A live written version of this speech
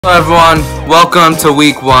Hello everyone, welcome to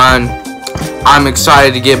week 1. I'm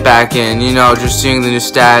excited to get back in, just seeing the new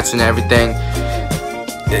stats and everything.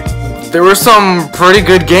 There were some pretty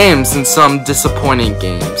good games and some disappointing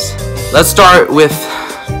games. Let's start with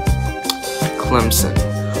Clemson.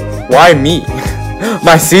 Why me?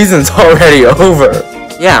 My season's already over.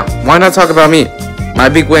 Yeah, why not talk about me? My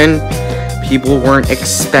big win, people weren't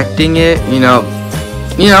expecting it,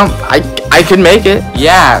 I could make it.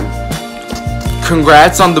 Yeah.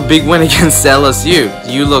 Congrats on the big win against LSU.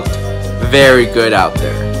 You looked very good out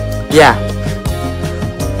there. Yeah.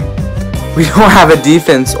 We don't have a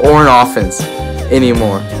defense or an offense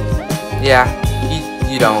anymore. Yeah,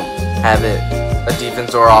 you don't have a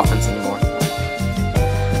defense or offense anymore.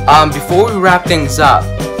 Before we wrap things up,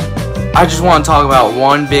 I just want to talk about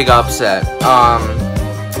one big upset.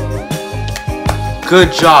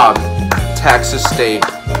 Good job, Texas State.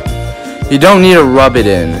 You don't need to rub it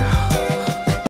in.